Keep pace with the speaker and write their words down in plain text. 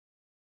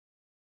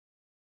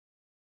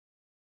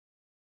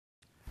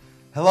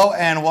Hello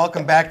and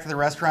welcome back to the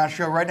Restaurant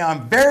Show. Right now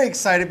I'm very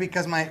excited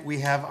because we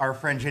have our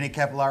friend Jenny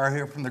Capillaro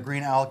here from the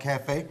Green Owl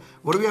Cafe.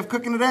 What do we have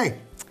cooking today?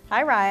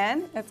 Hi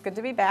Ryan, it's good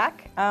to be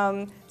back.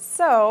 We're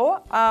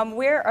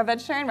a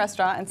vegetarian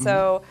restaurant,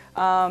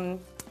 and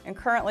and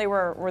currently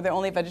we're the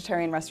only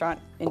vegetarian restaurant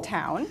in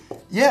town.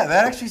 Yeah,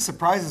 that actually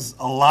surprises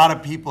a lot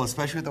of people,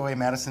 especially with the way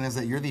Madison is,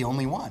 that you're the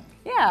only one.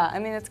 Yeah, I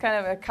mean it's kind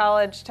of a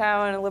college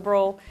town, a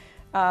liberal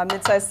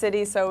mid-sized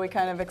city, so we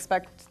kind of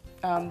expect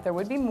there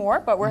would be more,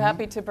 but we're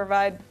happy to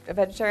provide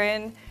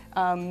vegetarian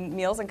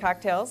meals and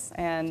cocktails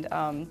and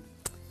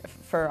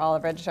for all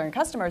of vegetarian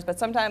customers. But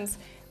sometimes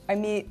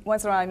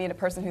once in a while I meet a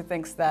person who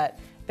thinks that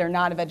they're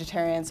not a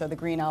vegetarian, so the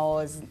Green Owl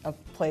is a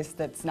place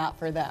that's not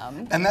for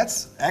them. And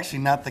that's actually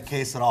not the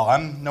case at all.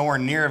 I'm nowhere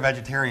near a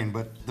vegetarian,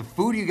 but the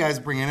food you guys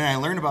bring in, and I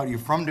learned about you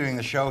from doing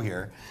the show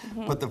here,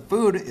 but the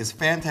food is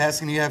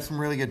fantastic and you have some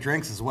really good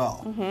drinks as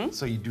well.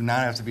 So you do not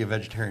have to be a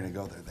vegetarian to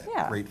go there. They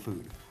have great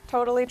food.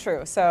 Totally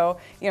true. So,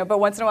 but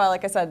once in a while,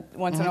 like I said,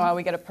 once in a while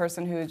we get a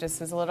person who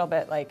just is a little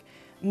bit like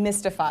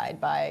mystified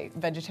by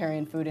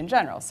vegetarian food in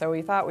general. So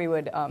we thought we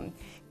would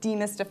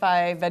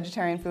demystify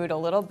vegetarian food a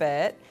little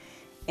bit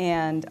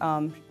and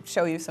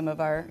show you some of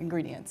our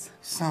ingredients.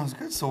 Sounds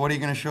good. So what are you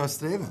going to show us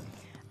today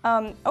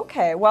then?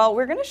 Okay, well,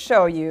 we're going to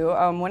show you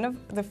one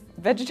of the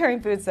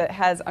vegetarian foods that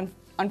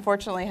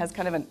unfortunately has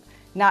kind of a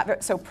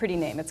not so pretty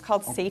name. It's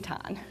called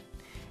seitan.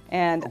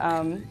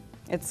 And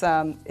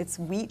it's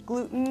wheat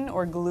gluten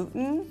or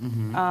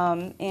gluten,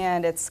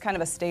 and it's kind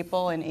of a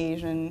staple in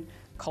Asian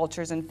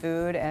cultures and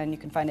food, and you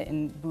can find it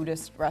in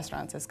Buddhist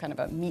restaurants as kind of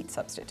a meat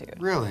substitute.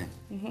 Really?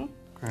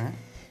 Okay.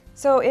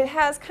 So it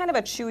has kind of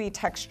a chewy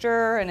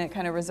texture, and it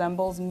kind of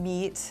resembles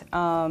meat,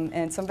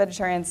 and some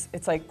vegetarians,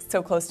 it's like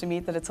so close to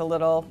meat that it's a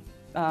little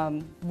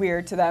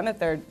weird to them if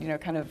they're,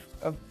 kind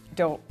of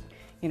don't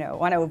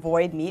want to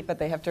avoid meat, but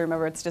they have to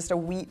remember it's just a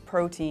wheat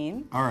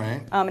protein. All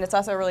right. And it's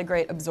also a really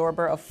great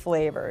absorber of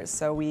flavors.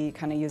 So we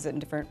kind of use it in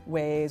different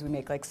ways. We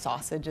make like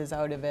sausages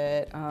out of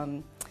it.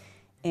 And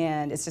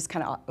it's just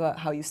kind of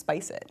how you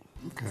spice it.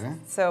 Okay.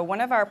 So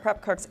one of our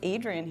prep cooks,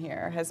 Adrian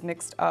here, has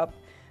mixed up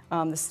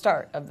the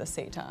start of the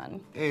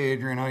seitan. Hey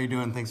Adrian, how you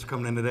doing? Thanks for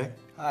coming in today.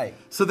 Hi.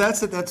 So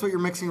that's it, that's what you're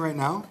mixing right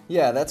now?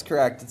 Yeah, that's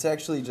correct. It's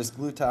actually just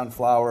gluton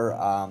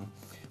flour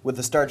with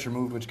the starch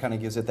removed, which kind of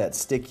gives it that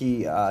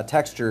sticky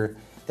texture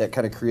that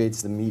kind of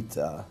creates the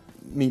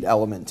meat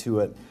element to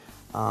it.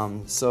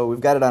 So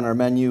we've got it on our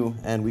menu,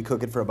 and we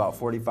cook it for about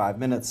 45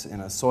 minutes in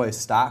a soy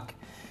stock.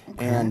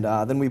 Okay. And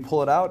then we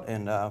pull it out,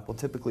 and we'll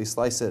typically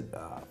slice it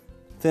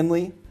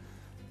thinly,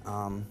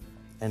 and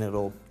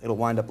it'll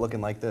wind up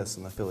looking like this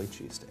in the Philly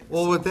cheesesteak.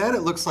 Well, with that,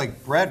 it looks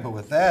like bread, but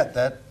with that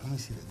let me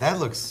see, that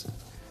looks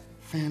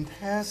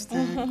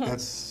fantastic.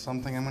 That's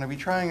something I'm going to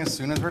be trying as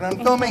soon as we're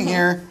done filming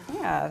here.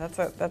 Yeah,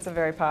 that's a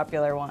very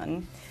popular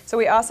one. So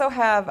we also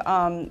have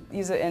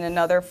use it in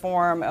another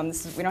form.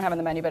 We don't have it on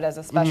the menu, but as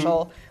a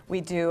special,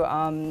 we do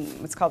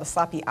what's called a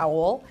sloppy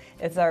owl.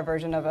 It's our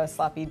version of a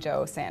sloppy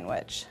Joe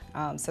sandwich.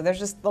 So there's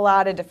just a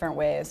lot of different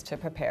ways to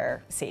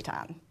prepare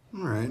seitan.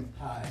 All right.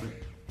 Hi.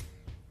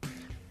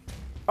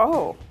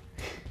 Oh.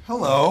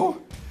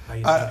 Hello. Are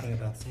you talking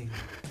about seitan?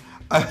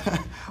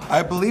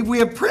 I believe we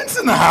have Prince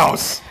in the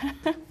house.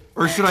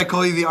 Or should I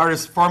call you the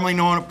artist formerly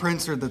known as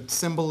Prince, or the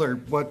symbol, or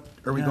what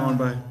are we going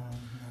by?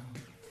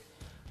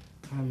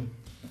 I'm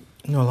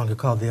no longer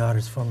called the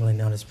artist formerly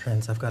known as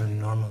Prince. I've got a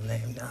normal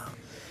name now.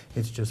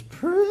 It's just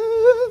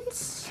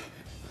Prince.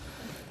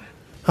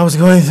 I was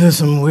going through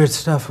some weird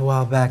stuff a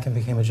while back and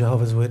became a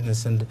Jehovah's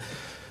Witness and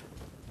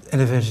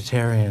a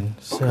vegetarian.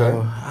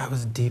 So I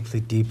was deeply,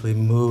 deeply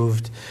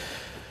moved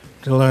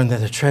to learn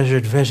that a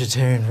treasured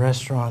vegetarian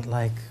restaurant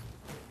like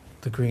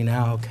the Green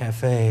Owl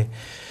Cafe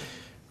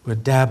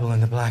would dabble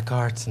in the black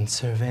arts and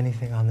serve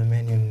anything on the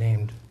menu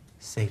named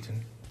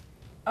Satan.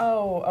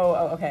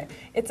 Oh, okay.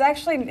 It's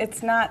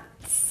not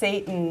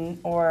Satan,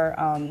 or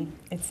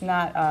it's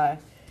not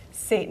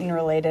Satan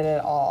related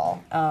at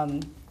all.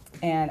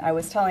 And I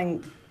was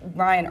telling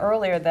Ryan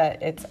earlier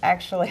that it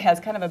actually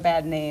has kind of a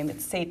bad name.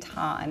 It's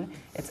seitan.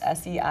 It's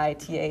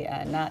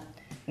S-E-I-T-A-N,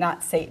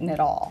 not Satan at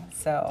all.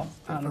 So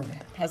it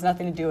has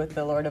nothing to do with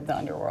the Lord of the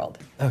Underworld.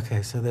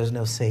 Okay, so there's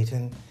no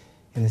Satan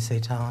in the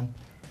seitan?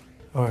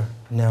 Or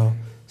no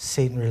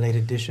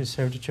Satan-related dishes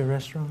served at your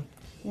restaurant?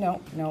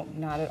 No,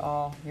 not at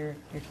all. You're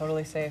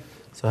totally safe.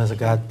 So as a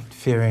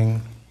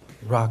God-fearing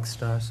rock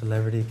star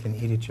celebrity can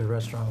eat at your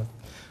restaurant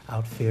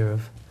without fear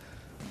of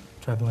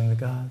troubling the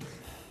gods?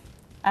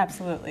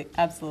 Absolutely,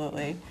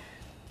 absolutely.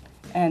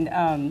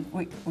 And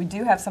we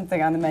do have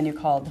something on the menu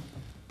called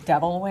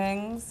devil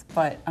wings,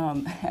 but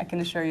I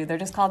can assure you they're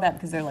just called that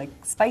because they're like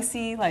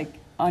spicy, like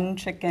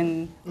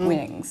unchicken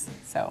wings.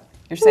 So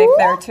you're safe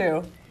there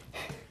too.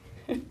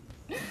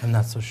 I'm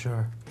not so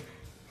sure.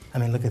 I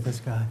mean, look at this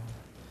guy.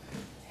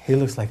 He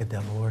looks like a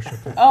devil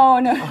worshiper. Oh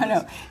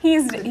no.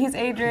 He's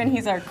Adrian.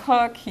 He's our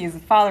cook. He's the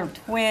father of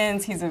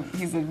twins. He's a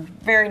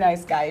very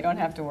nice guy. You don't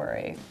have to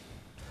worry.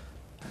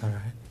 All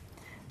right.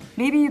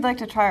 Maybe you'd like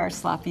to try our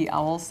sloppy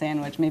owl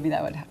sandwich. Maybe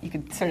you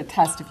could sort of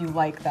test if you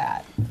like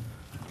that.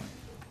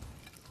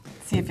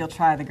 see if you'll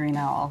try the green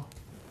owl.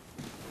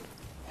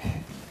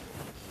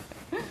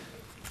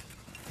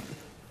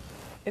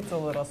 It's a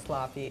little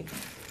sloppy.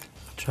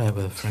 Try it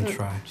with a French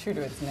fry. True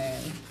to its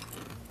name.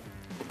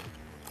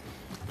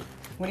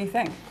 What do you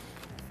think?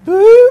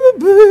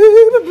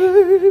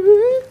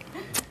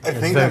 I think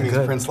very that means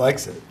good. Prince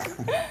likes it.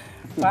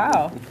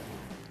 Wow.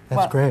 That's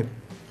Well- great.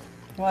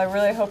 Well, I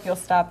really hope you'll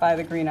stop by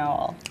the Green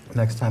Owl.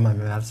 Next time I'm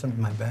in Madison with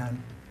my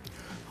band,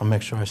 I'll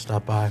make sure I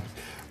stop by.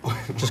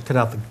 Just cut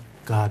out the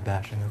God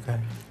bashing, okay?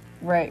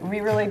 Right. We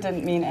really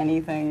didn't mean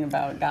anything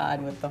about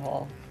God with the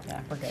whole. Yeah,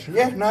 we're good.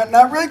 Yeah,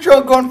 not really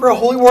going for a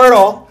holy war at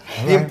all.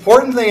 The right.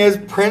 important thing is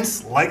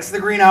Prince likes the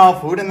green owl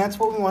food, and that's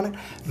what we wanted.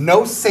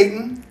 No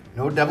Satan,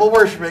 no devil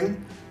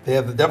worshiping. They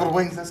have the devil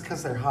wings, that's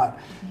because they're hot.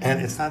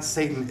 And it's not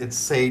Satan, it's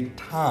Satan.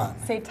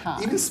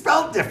 Satan. Even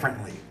spelled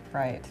differently.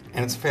 Right.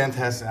 And it's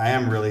fantastic. I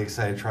am really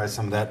excited to try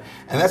some of that.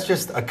 And that's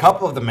just a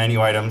couple of the menu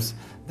items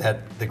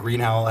that the Green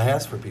Owl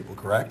has for people,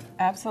 correct?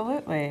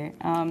 Absolutely.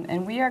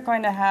 And we are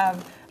going to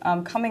have,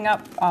 coming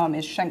up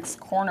is Schenk's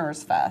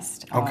Corners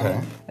Fest.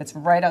 Okay. It's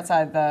right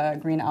outside the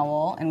Green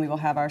Owl, and we will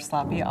have our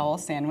Sloppy Owl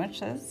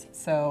sandwiches.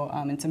 So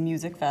it's a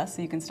music fest,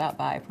 so you can stop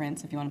by,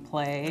 Prince, if you want to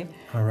play.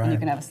 All right. And you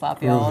can have a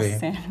Sloppy Owl Groovy.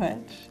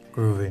 sandwich.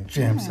 Groovy.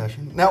 Jam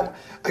session. Now,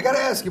 I gotta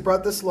ask, you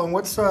brought this along.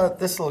 What's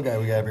this little guy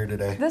we got here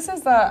today? This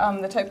is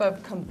the type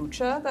of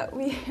kombucha that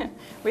we have.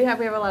 We have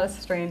a lot of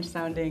strange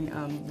sounding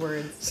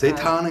words.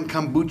 Seitan and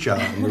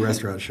kombucha in the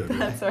restaurant show today.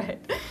 That's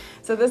right.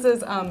 So this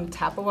is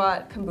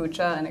Tapawat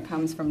kombucha, and it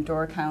comes from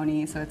Door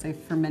County. So it's a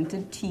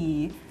fermented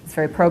tea. It's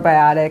very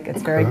probiotic.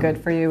 It's very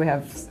good for you.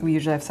 We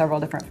usually have several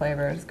different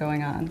flavors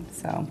going on.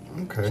 So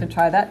Okay. should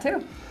try that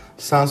too.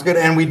 Sounds good.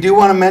 And we do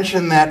want to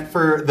mention that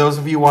for those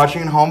of you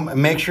watching at home,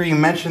 make sure you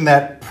mention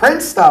that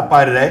Prince stopped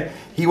by today.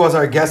 He was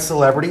our guest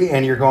celebrity,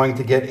 and you're going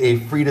to get a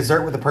free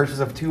dessert with the purchase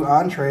of 2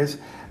 entrees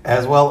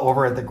as well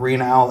over at the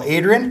Green Owl.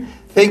 Adrian,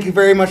 thank you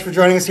very much for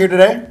joining us here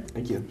today.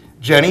 Thank you.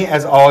 Jenny,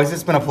 as always,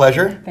 it's been a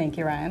pleasure. Thank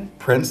you, Ryan.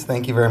 Prince,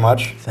 thank you very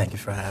much. Thank you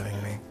for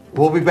having me.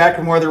 We'll be back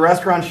with more of the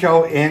restaurant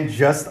show in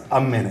just a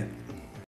minute.